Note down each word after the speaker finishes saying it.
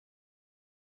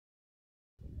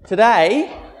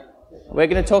Today, we're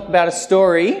going to talk about a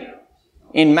story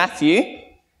in Matthew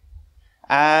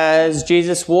as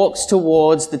Jesus walks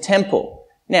towards the temple.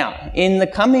 Now, in the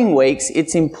coming weeks,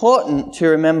 it's important to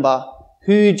remember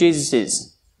who Jesus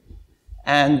is.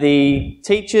 And the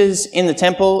teachers in the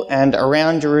temple and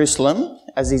around Jerusalem,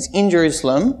 as he's in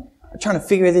Jerusalem, are trying to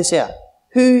figure this out.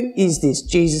 Who is this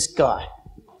Jesus guy?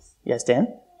 Yes, Dan?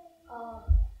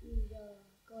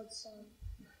 God's son.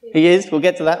 He is. We'll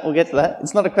get to that.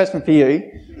 It's not a question for you.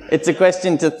 It's a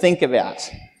question to think about.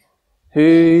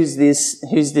 Who's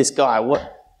this guy? What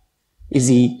is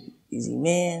he? Is he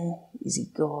man? Is he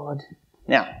God?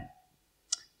 Now,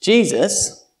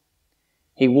 Jesus,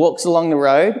 he walks along the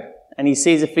road and he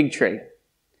sees a fig tree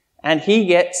and he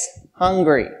gets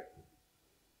hungry.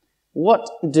 What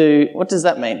does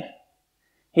that mean?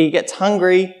 He gets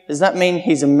hungry. Does that mean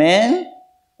he's a man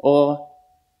or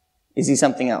is he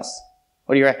something else?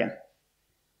 What do you reckon?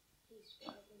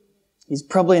 He's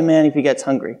probably a man if he gets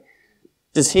hungry.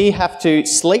 Does he have to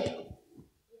sleep?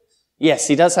 Yes,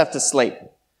 he does have to sleep.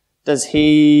 Does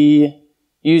he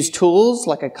use tools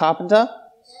like a carpenter?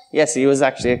 Yes, he was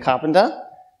actually a carpenter.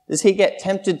 Does he get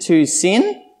tempted to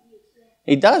sin?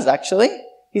 He does, actually.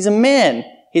 He's a man.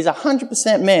 He's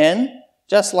 100% man,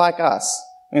 just like us.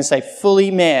 I'm going to say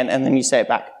fully man, and then you say it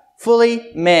back.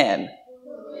 Fully man.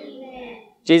 Fully man.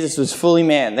 Jesus was fully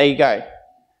man. There you go.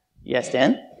 Yes,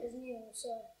 Dan? Isn't he also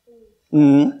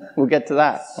fully? We'll get to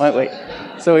that, won't we?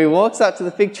 So he walks up to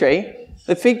the fig tree.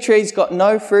 The fig tree's got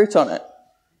no fruit on it.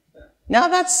 Now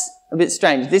that's a bit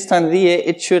strange. This time of the year,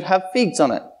 it should have figs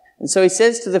on it. And so he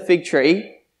says to the fig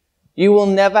tree, "You will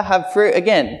never have fruit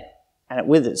again." And it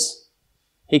withers.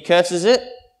 He curses it,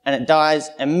 and it dies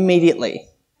immediately.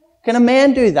 Can a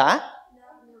man do that?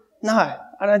 No,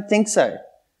 I don't think so.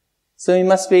 So he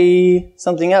must be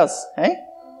something else, hey?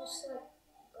 Almost like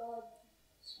God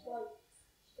spoke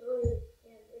through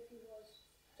him if he was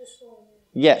just fully man.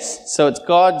 Yes, so it's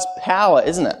God's power,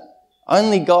 isn't it?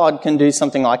 Only God can do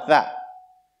something like that.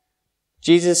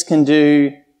 Jesus can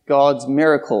do God's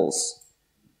miracles.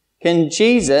 Can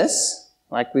Jesus,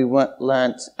 like we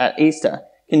learnt at Easter,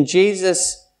 can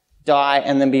Jesus die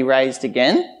and then be raised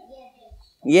again?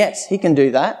 Yes, he can do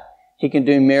that. He can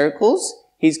do miracles.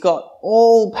 He's got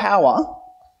all power.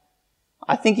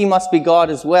 I think he must be God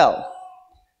as well.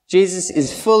 Jesus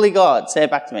is fully God. Say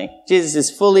it back to me. Jesus is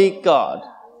fully God.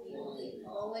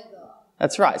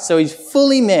 That's right. So he's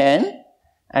fully man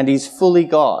and he's fully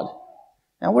God.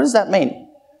 Now, what does that mean?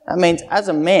 That means as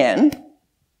a man,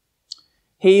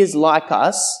 he is like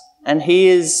us and he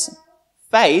is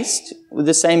faced with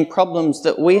the same problems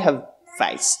that we have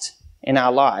faced in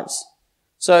our lives.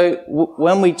 So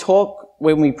when we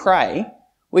pray,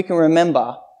 we can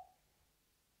remember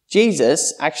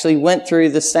Jesus actually went through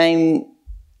the same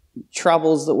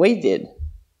troubles that we did.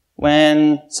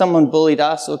 When someone bullied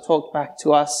us or talked back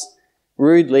to us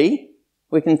rudely,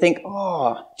 we can think,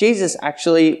 oh, Jesus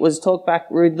actually was talked back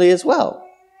rudely as well.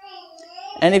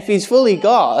 And if he's fully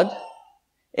God,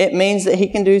 it means that he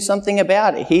can do something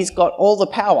about it. He's got all the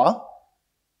power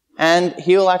and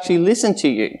he'll actually listen to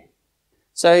you.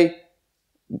 So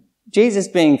Jesus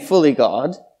being fully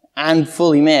God and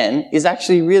fully man is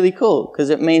actually really cool because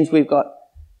it means we've got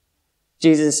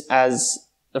Jesus as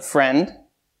a friend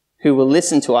who will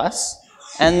listen to us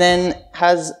and then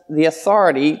has the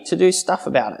authority to do stuff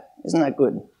about it. Isn't that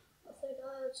good? I think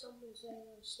I heard someone say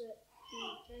once that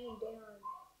he came down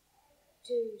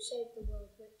to save the world,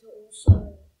 but to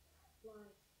also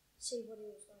see what it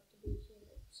was like to be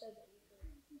human, so that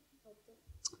he could help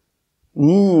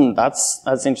them.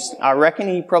 That's interesting. I reckon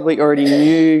he probably already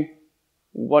knew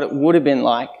what it would have been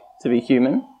like to be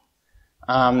human.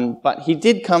 But he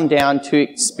did come down to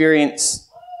experience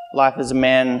life as a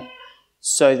man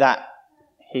so that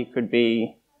he could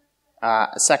be a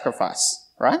sacrifice,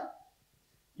 right?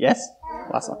 Yes?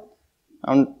 Last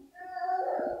one.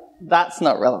 That's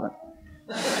not relevant.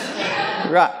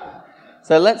 Right.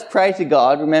 So let's pray to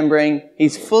God, remembering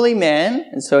he's fully man,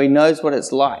 and so he knows what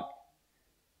it's like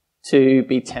to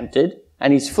be tempted,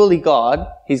 and he's fully God.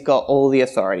 He's got all the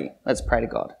authority. Let's pray to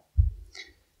God.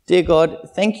 Dear God,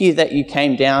 thank you that you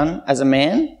came down as a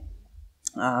man.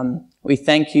 We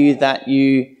thank you that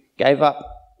you gave up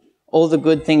all the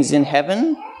good things in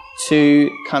heaven to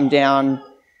come down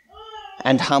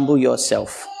and humble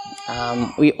yourself.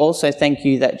 We also thank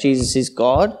you that Jesus is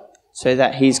God, so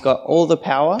that he's got all the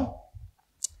power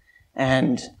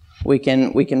and we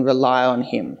can rely on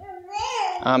him.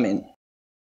 Amen.